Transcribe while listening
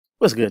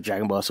What's good,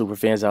 Dragon Ball super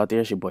fans out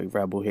there? It's your boy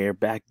Rebel here,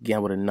 back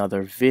again with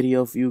another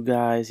video for you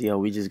guys. Yo,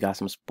 we just got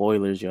some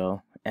spoilers,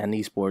 yo. And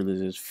these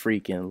spoilers is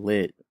freaking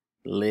lit.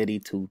 Litty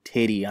to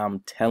titty, I'm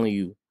telling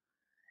you.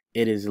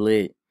 It is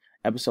lit.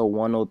 Episode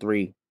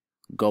 103,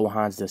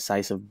 Gohan's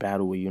decisive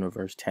battle with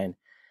Universe 10.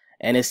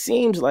 And it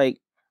seems like,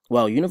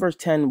 well, Universe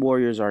 10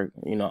 warriors are,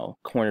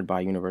 cornered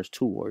by Universe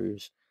 2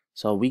 warriors.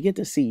 So we get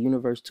to see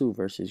Universe 2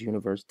 versus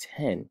Universe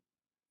 10.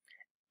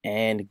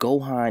 And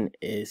Gohan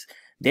is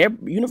their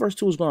Universe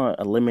 2 is going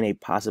to eliminate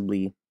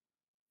possibly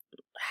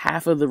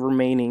half of the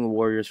remaining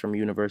warriors from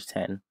Universe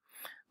 10.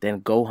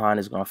 Then Gohan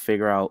is going to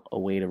figure out a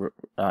way to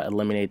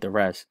eliminate the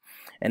rest.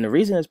 And the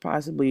reason is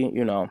possibly,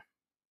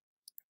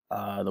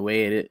 the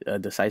way a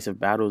decisive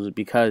battle is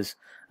because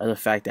of the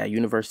fact that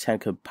Universe 10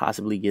 could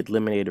possibly get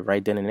eliminated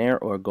right then and there,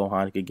 or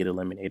Gohan could get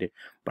eliminated.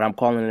 But I'm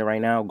calling it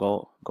right now.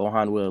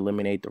 Gohan will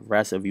eliminate the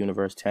rest of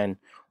Universe 10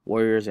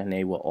 warriors, and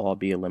they will all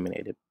be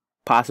eliminated.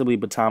 Possibly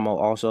Botamo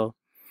also,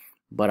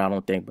 but I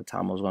don't think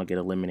Botamo is going to get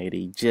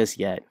eliminated just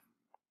yet.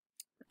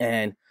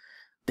 And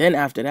then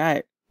after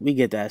that, we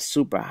get that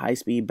super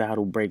high-speed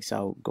battle breaks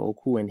out.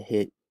 Goku and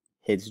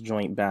Hit's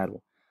joint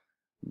battle.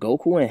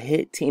 Goku and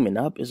Hit teaming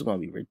up is going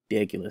to be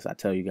ridiculous. I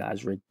tell you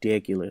guys,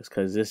 ridiculous,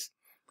 because this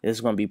is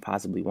going to be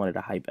possibly one of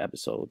the hype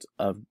episodes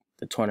of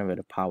the Tournament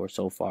of Power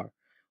so far.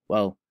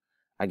 Well,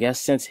 I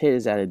guess since Hit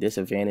is at a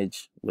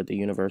disadvantage with the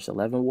Universe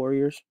 11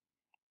 Warriors,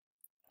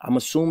 I'm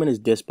assuming it's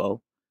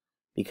Dispo,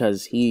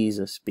 because he's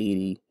a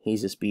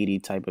speedy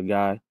type of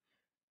guy,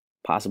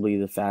 possibly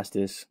the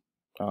fastest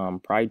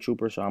Pride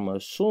Trooper. So I'm gonna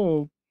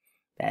assume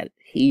that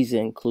he's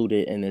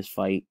included in this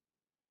fight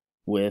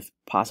with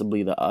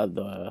possibly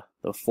the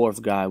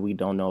fourth guy we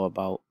don't know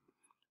about.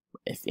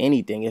 If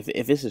anything, if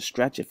it's a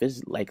stretch, if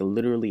it's like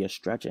literally a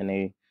stretch, and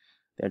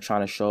they're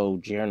trying to show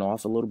Jiren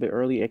off a little bit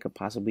early, it could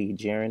possibly be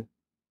Jiren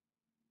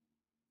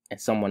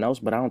and someone else.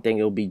 But I don't think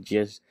it'll be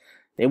just.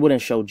 They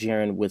wouldn't show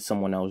Jiren with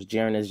someone else.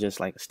 Jiren is just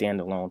like a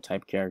standalone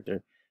type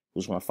character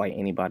who's going to fight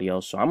anybody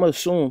else. So I'm going to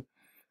assume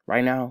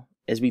right now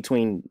it's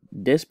between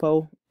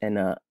Dispo and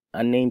a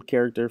unnamed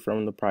character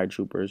from the Pride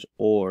Troopers,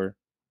 or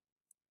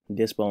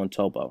Dispo and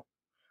Topo.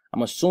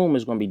 I'm assuming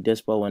it's going to be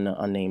Dispo and the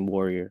unnamed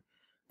warrior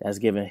that's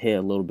giving Hit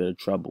a little bit of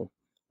trouble.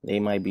 They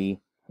might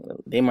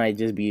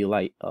just be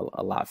like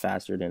a lot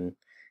faster than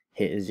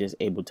Hit is just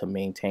able to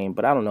maintain.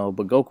 But I don't know.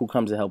 But Goku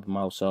comes to help him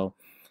out. So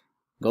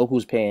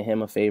Goku's paying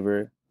him a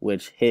favor,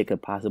 which Hit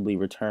could possibly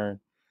return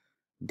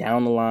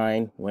down the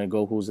line when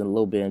Goku's a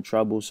little bit in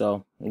trouble.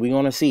 So we're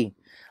going to see.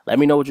 Let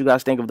me know what you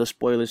guys think of the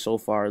spoilers so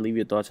far. Leave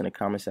your thoughts in the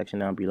comment section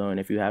down below. And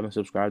if you haven't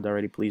subscribed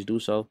already, please do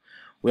so.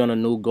 We're on a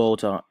new goal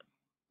to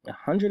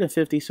 200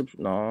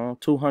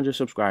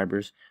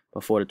 subscribers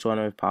before the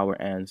Tournament of Power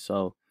ends.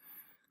 So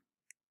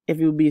if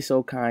you'd be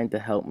so kind to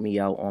help me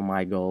out on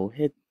my goal,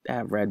 hit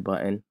that red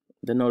button,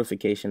 the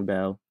notification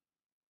bell,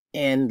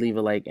 and leave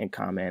a like and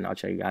comment. I'll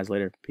check you guys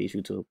later. Peace,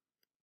 YouTube.